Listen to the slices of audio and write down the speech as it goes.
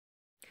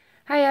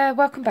Hiya,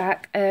 welcome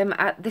back.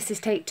 This is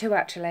take 2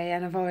 actually,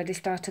 and I've already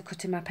started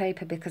cutting my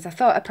paper because I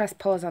thought I pressed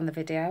pause on the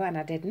video and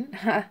I didn't.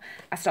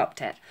 I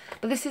stopped it.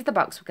 But this is the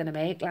box we're going to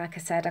make. Like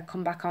I said, I'd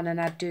come back on and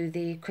I'd do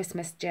the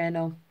Christmas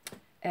journal,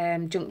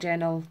 junk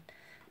journal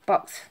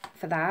box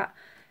for that.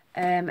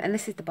 And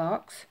this is the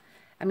box.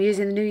 I'm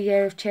using the New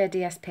Year of Cheer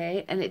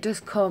DSP, and it does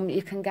come,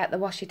 you can get the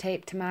washi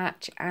tape to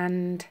match,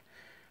 and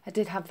I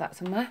did have that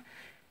somewhere.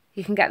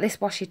 You can get this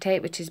washi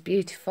tape, which is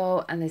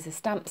beautiful, and there's a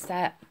stamp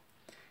set.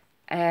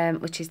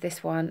 Which is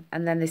this one,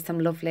 and then there's some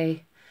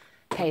lovely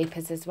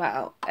papers as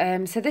well.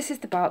 So this is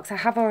the box. I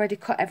have already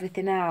cut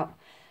everything out,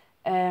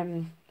 so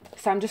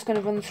I'm just going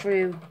to run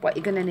through what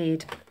you're going to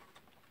need.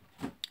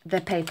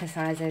 The paper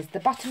sizes. The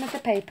bottom of the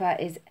paper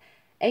is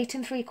 8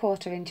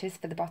 3/4 inches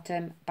for the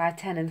bottom by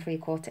 10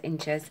 3/4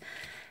 inches,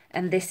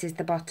 and this is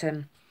the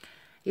bottom.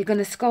 You're going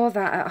to score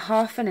that at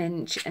 1/2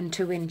 inch and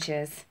 2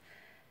 inches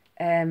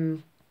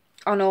on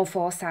all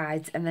 4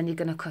 sides, and then you're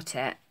going to cut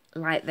it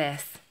like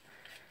this.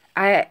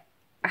 I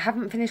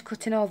haven't finished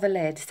cutting all the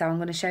lid, so I'm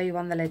going to show you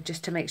on the lid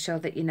just to make sure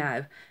that you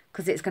know,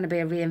 because it's going to be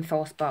a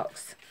reinforced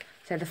box.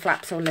 So the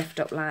flaps will lift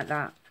up like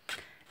that,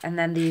 and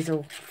then these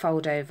will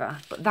fold over.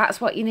 But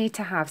that's what you need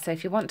to have. So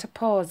if you want to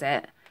pause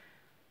it,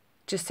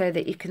 just so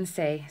that you can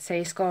see. So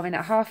you're scoring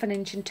at 1/2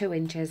 inch and 2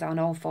 inches on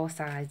all 4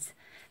 sides.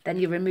 Then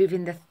you're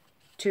removing the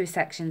 2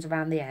 sections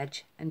around the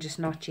edge and just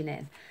notching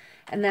in.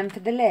 And then for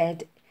the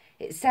lid,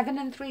 it's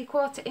 7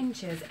 3/4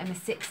 inches and a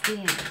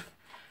 1/16.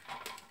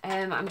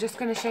 I'm just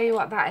going to show you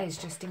what that is,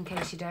 just in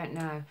case you don't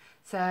know.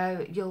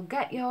 So you'll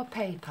get your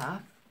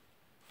paper.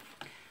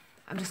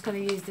 I'm just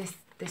going to use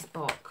this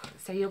book.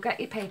 So you'll get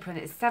your paper, and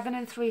it's 7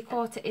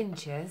 3/4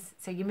 inches.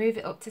 So you move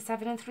it up to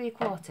 7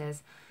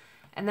 3/4,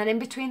 and then in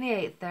between the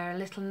 8th there are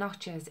little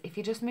notches. If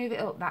you just move it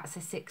up, that's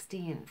a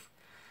 1/16.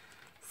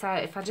 So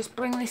if I just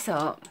bring this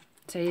up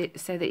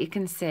so that you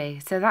can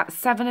see, so that's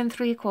 7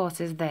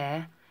 3/4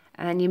 there,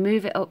 and then you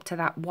move it up to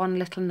that one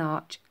little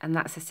notch, and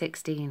that's a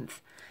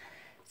 1/16.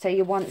 So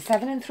you want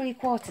 7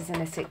 3/4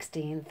 and a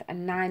 1/16,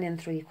 and 9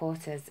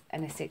 3/4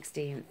 and a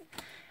 1/16.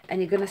 And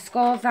you're going to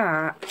score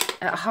that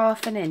at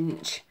 1/2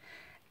 inch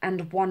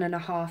and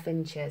 1.5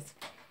 inches,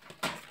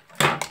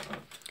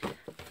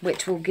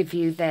 which will give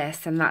you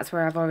this, and that's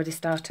where I've already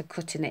started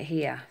cutting it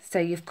here. So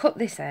you've cut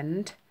this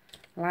end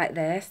like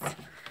this,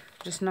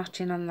 just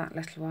notching on that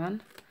little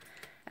one.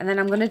 And then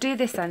I'm going to do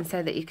this end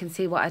so that you can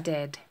see what I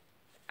did.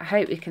 I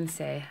hope you can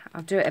see.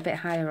 I'll do it a bit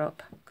higher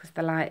up because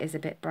the light is a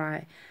bit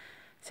bright.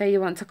 So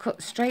you want to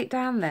cut straight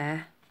down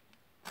there,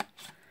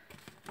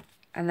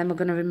 and then we're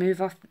going to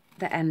remove off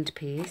the end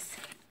piece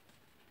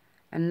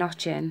and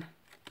notch in.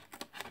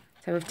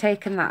 So we've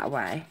taken that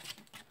away,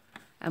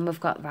 and we've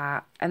got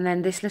that. And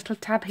then this little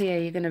tab here,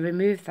 you're going to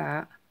remove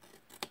that,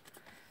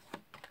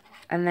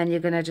 and then you're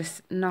going to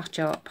just notch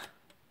up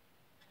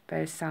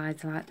both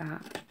sides like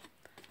that.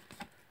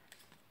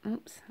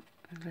 Oops,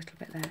 a little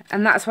bit there.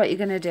 And that's what you're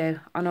going to do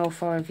on all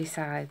 4 of your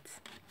sides.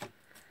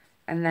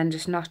 And then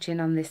just notch in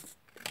on this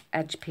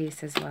edge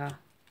piece as well.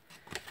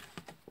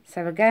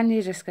 So again,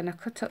 you're just going to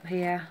cut up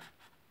here,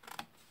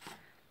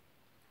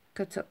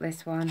 cut up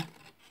this one,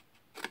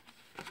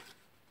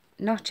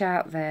 notch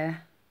out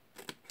there,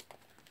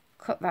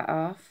 cut that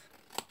off,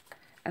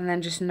 and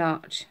then just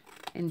notch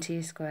into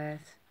your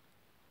squares.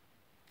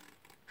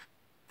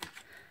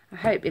 I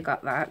hope you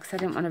got that, because I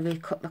didn't want to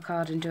recut the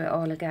card and do it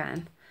all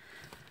again,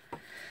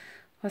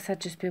 else I'd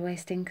just be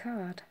wasting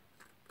card.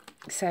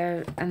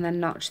 So, and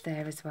then notch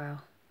there as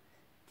well.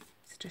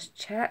 Just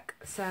check.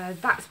 So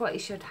that's what you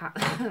should have.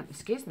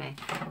 Excuse me.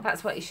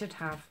 That's what you should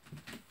have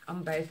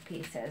on both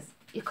pieces.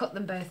 You cut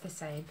them both the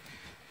same.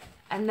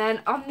 And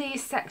then on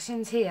these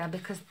sections here,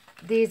 because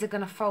these are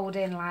going to fold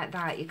in like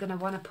that, you're going to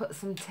want to put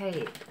some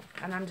tape.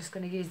 And I'm just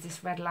going to use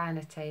this red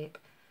liner tape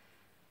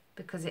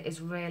because it is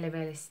really,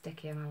 really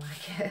sticky and I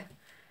like it.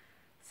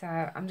 So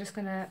I'm just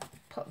going to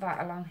put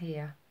that along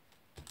here.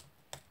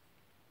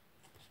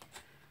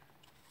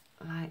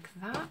 Like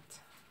that.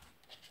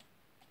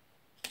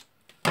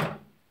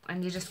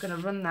 And you're just going to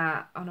run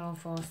that on all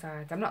 4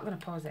 sides. I'm not going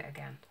to pause it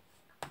again.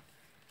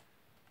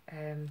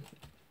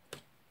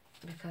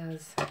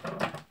 Because,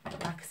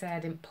 like I said, I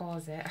didn't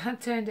pause it. I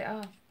turned it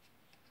off.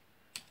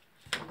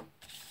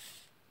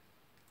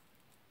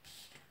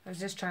 I was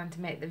just trying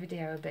to make the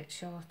video a bit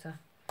shorter.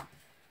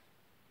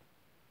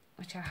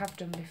 Which I have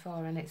done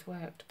before and it's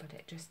worked, but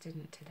it just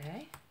didn't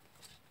today.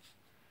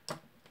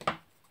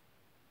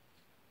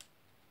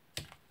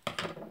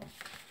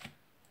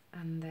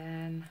 And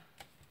then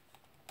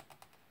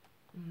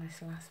on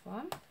this last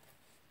one,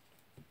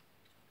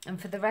 and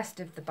for the rest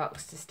of the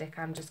box to stick,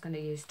 I'm just going to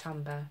use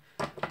Tombow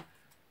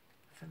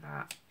for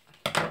that.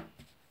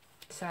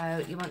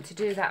 So you want to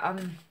do that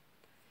on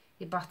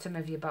your bottom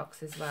of your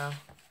box as well.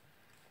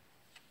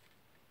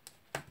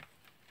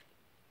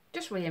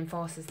 Just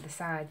reinforces the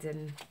sides,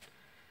 and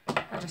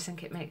I just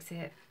think it makes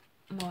it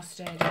more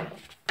sturdy.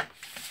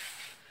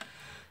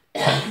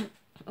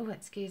 Oh,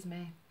 excuse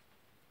me.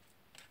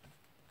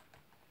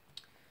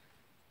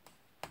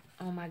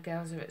 All my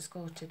girls are at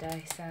school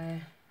today, so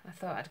I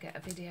thought I'd get a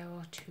video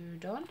or 2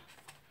 done.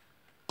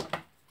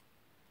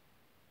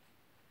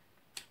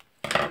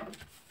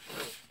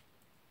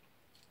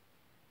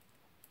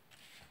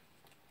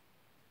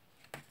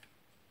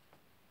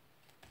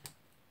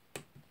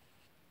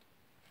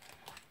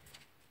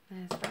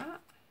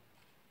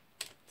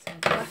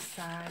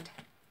 side.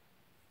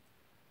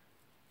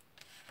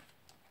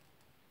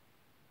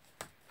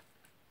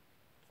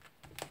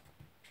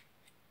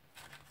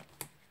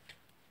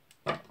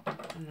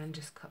 And then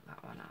just cut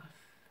that one off.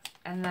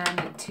 And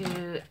then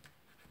to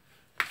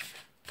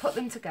put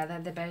them together,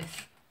 they're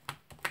both,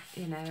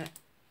 you know,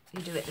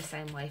 you do it the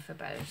same way for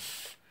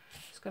both.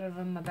 Just got to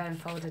run my bone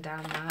folder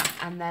down that,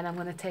 and then I'm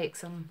going to take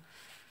some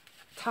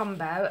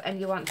Tombow, and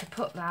you want to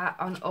put that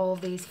on all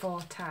these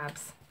 4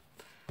 tabs.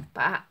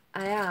 But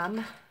I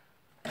am,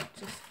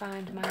 just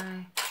find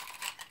my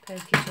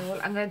pokey tool,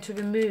 I'm going to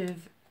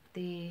remove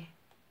the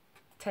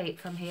tape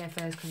from here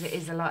first, because it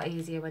is a lot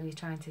easier when you're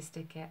trying to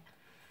stick it.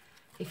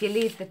 If you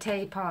leave the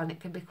tape on, it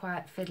can be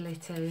quite fiddly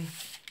to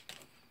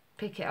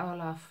pick it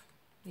all off.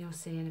 You'll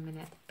see in a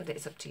minute, but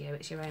it's up to you,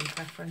 it's your own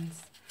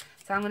preference.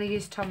 So I'm going to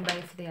use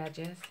Tombow for the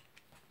edges,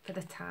 for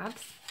the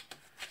tabs.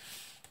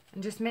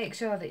 And just make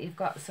sure that you've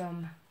got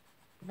some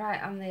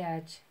right on the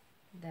edge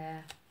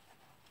there.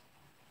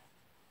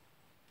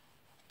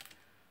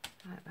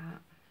 Like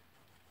that.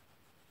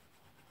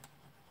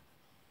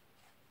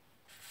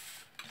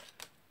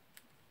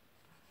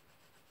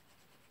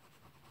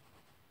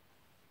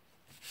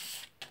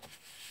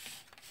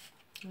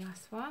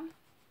 Last one.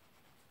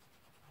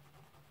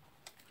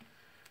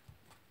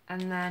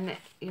 And then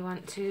you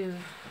want to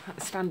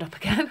stand up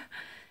again.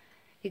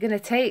 You're going to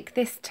take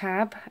this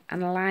tab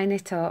and line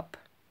it up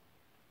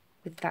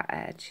with that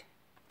edge.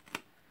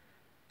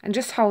 And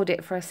just hold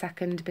it for a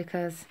second,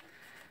 because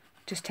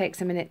it just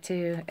takes a minute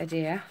to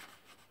adhere.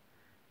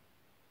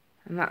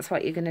 And that's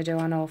what you're going to do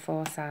on all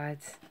 4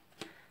 sides.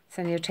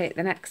 So then you'll take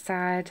the next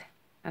side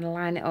and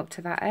line it up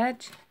to that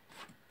edge.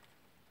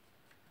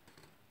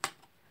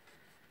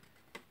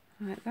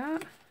 Like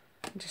that.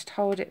 And just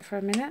hold it for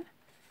a minute.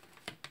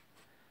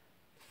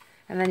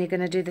 And then you're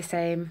going to do the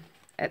same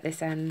at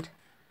this end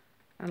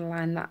and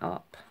line that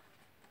up.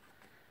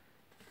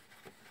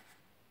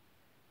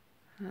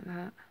 Like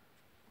that.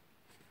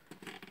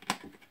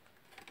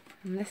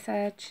 And this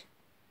edge.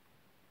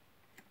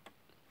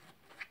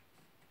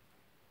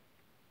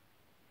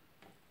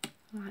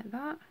 Like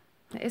that.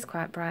 It is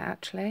quite bright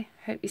actually.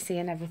 Hope you're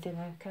seeing everything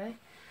okay.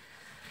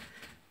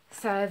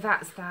 So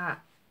that's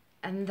that.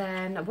 And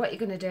then what you're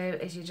going to do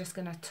is you're just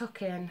going to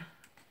tuck in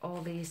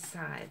all these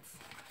sides.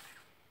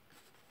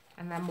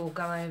 And then we'll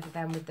go over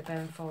them with the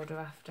bone folder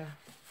after.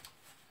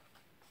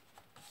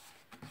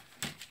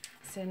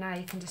 So now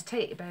you can just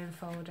take your bone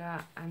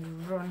folder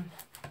and run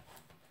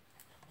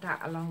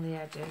that along the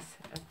edges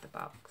of the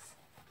box.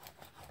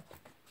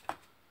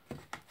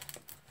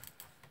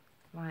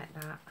 Like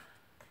that.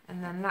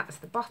 And then that's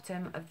the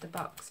bottom of the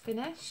box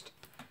finished.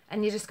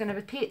 And you're just going to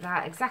repeat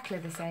that exactly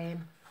the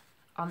same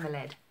on the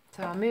lid.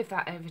 So I'll move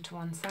that over to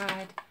one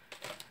side.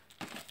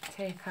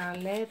 Take our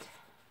lid.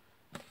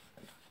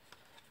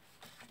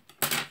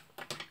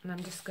 And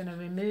I'm just going to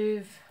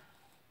remove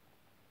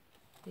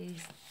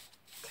these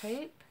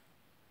tape.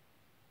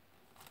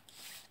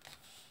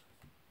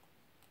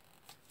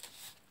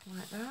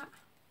 Like that.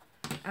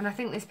 And I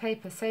think this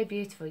paper is so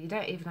beautiful, you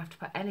don't even have to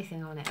put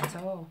anything on it at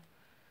all.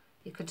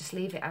 You could just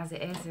leave it as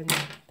it is and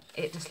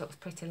it just looks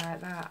pretty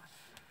like that.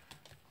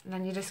 And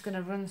then you're just going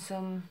to run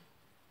some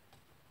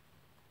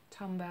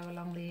Tombow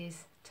along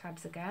these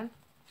tabs again.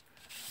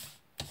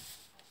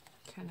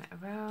 Turn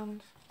it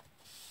around.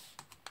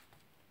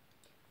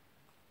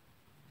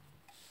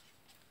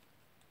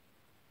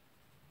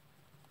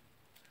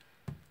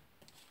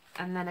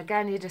 And then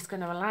again you're just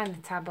going to align the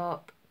tab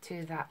up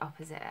to that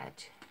opposite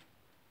edge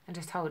and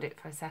just hold it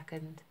for a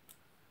second.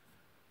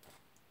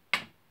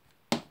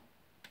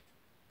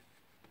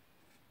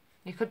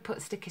 You could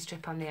put sticky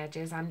strip on the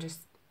edges. I just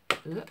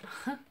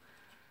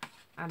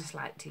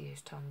like to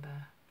use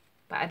Tombow,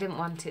 but I didn't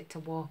want it to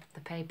warp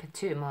the paper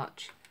too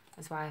much.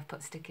 That's why I've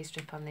put sticky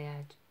strip on the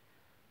edge.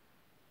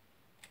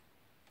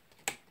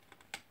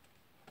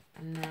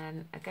 And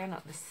then again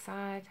up the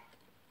side.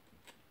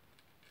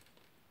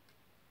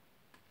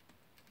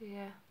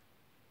 Yeah.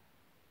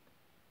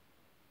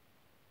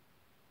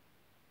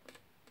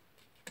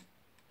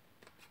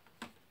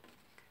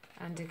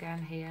 And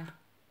again here.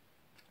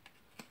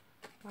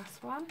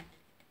 Last one.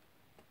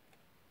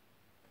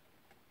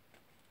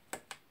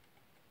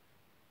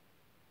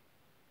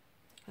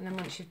 And then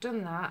once you've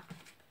done that,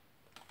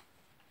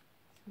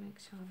 make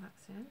sure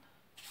that's in,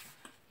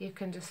 you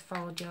can just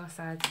fold your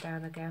sides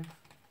down again.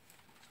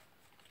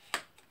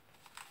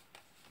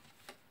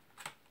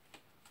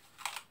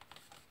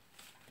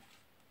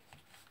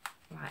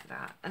 Like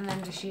that. And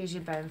then just use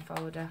your bone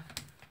folder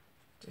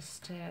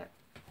just to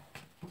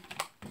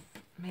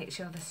make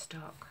sure they're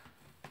stuck.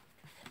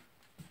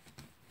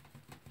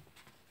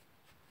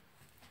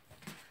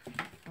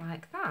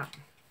 Like that.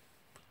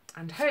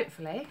 And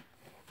hopefully,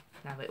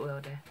 no, it will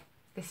do.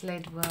 This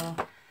lid will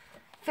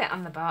fit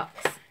on the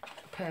box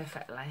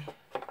perfectly.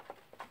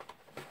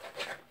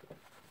 Just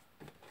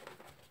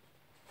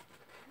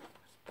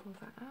pull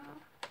that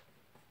out.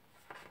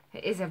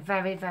 It is a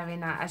very, very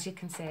nice, as you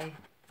can see,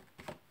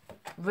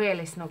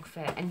 really snug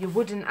fit, and you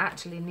wouldn't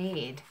actually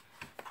need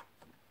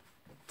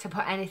to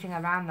put anything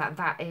around that.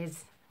 That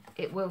is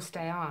it will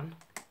stay on.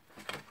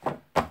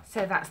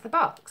 So that's the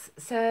box.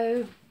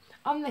 So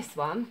on this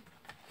one,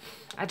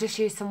 I just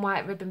used some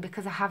white ribbon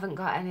because I haven't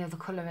got any other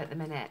colour at the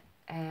minute.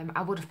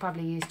 I would have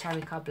probably used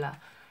cherry cobbler.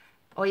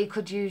 Or you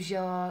could use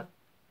your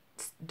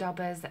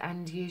daubers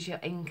and use your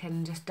ink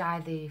and just dye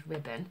the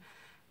ribbon.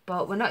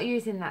 But we're not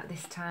using that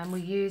this time. We're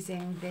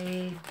using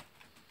the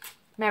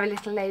Merry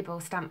Little Label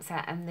stamp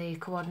set and the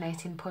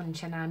coordinating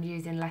punch, and I'm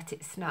using Let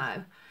It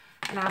Snow.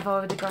 And I've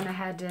already gone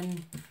ahead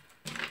and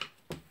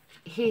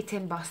heat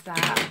embossed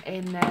that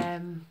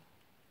in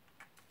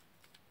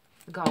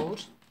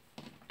gold.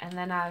 And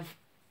then I've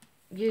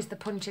used the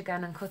punch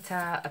again and cut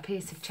out a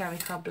piece of cherry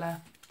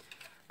cobbler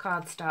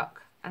cardstock.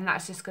 And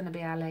that's just going to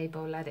be our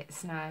label, Let It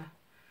Snow.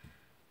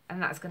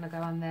 And that's going to go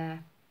on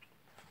there.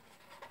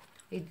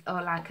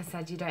 Or like I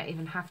said, you don't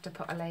even have to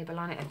put a label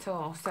on it at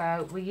all.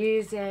 So we're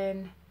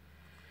using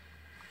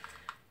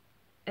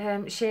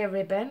sheer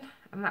ribbon,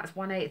 and that's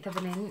 1/8 of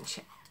an inch.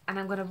 And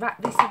I'm going to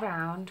wrap this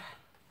around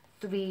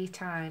 3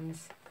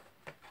 times,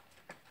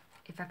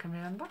 if I can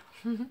remember.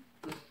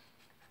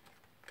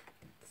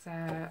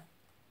 So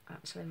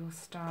actually we'll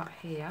start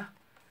here.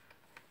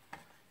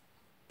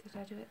 Did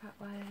I do it that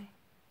way?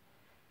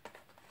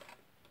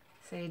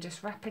 So you're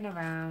just wrapping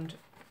around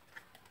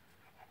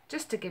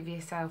just to give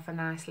yourself a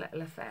nice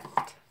little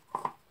effect.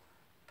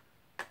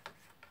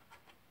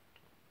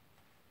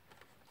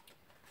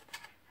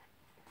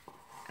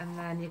 And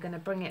then you're going to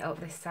bring it up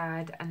this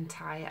side and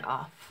tie it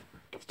off.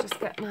 Let's just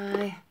get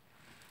my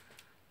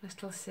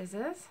little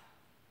scissors.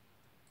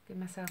 Give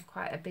myself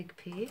quite a big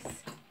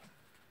piece.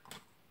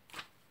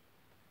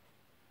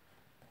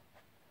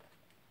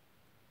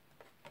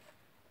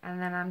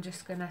 And then I'm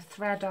just going to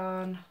thread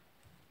on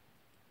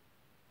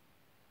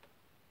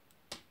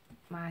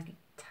my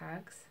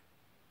tags.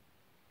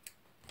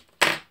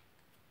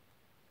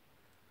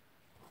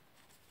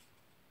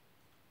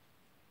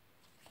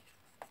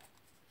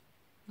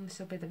 This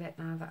will be the bit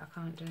now that I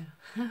can't do.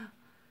 Let's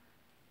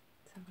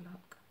have a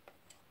look.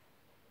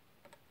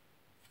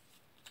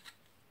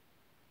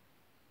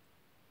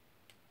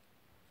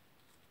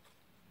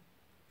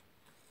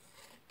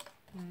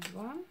 There's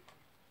one.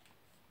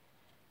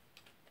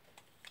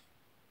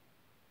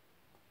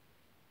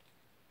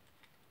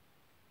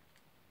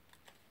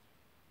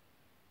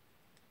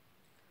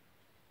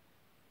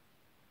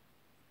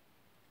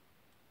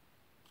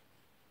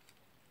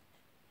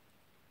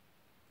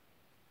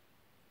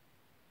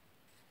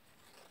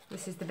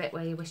 This is the bit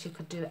where you wish you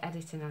could do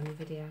editing on your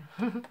video.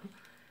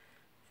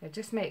 So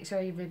just make sure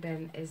your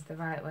ribbon is the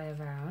right way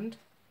around.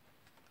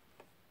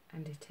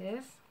 And it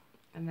is.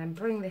 And then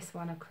bring this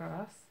one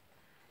across.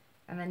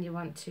 And then you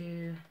want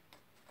to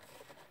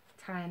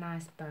tie a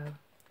nice bow,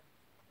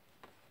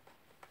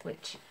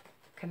 which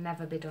can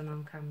never be done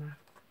on camera.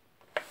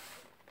 If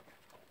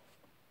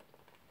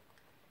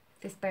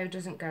this bow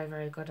doesn't go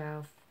very good,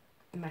 I'll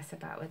mess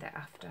about with it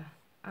after.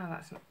 Oh,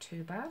 that's not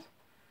too bad.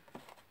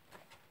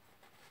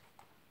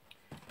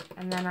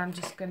 And then I'm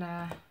just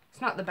gonna,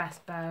 it's not the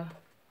best bow,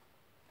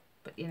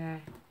 but you know,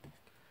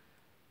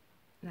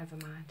 never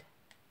mind.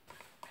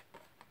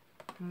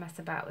 I'll mess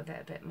about with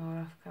it a bit more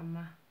off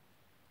camera.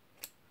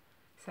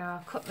 So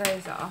I'll cut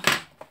those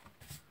off,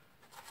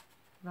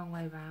 wrong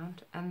way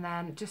round, and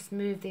then just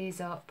move these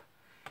up.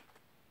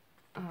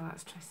 Oh,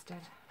 that's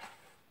twisted.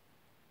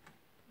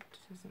 It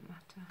doesn't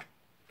matter.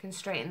 You can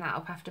straighten that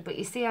up after, but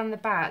you see on the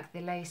back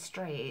they lay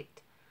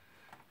straight,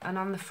 and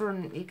on the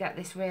front you get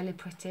this really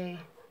pretty,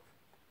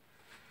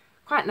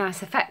 quite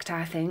nice effect,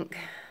 I think.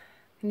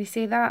 Can you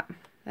see that?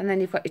 And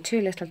then you've got your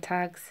 2 little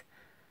tags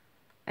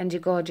and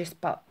your gorgeous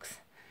box.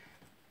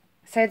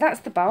 So that's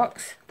the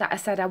box that I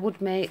said I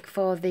would make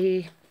for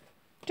the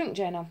junk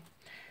journal.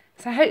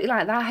 So I hope you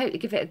like that. I hope you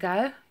give it a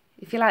go.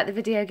 If you like the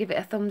video, give it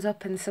a thumbs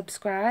up and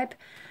subscribe.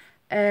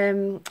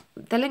 The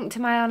link to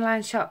my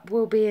online shop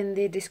will be in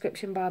the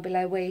description bar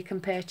below, where you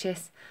can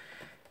purchase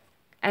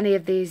any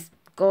of these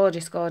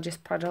gorgeous, gorgeous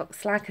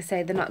products. Like I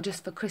say, they're not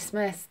just for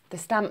Christmas. The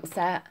stamp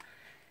set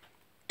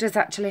does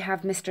actually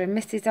have Mr. and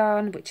Mrs.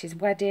 on, which is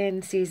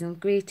wedding, season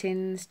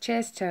greetings,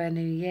 cheers to a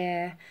new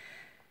year,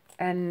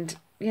 and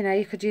you know,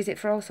 you could use it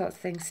for all sorts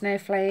of things,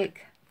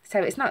 snowflake. So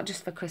it's not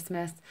just for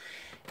Christmas,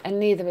 and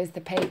neither is the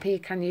paper. You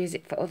can use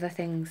it for other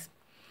things.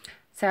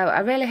 So I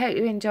really hope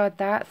you enjoyed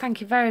that. Thank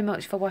you very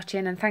much for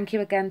watching, and thank you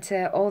again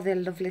to all the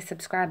lovely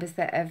subscribers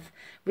that have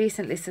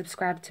recently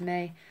subscribed to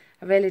me.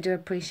 I really do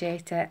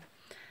appreciate it.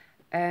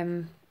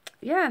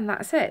 Yeah, and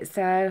that's it.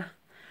 So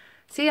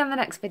see you on the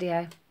next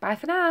video. Bye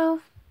for now.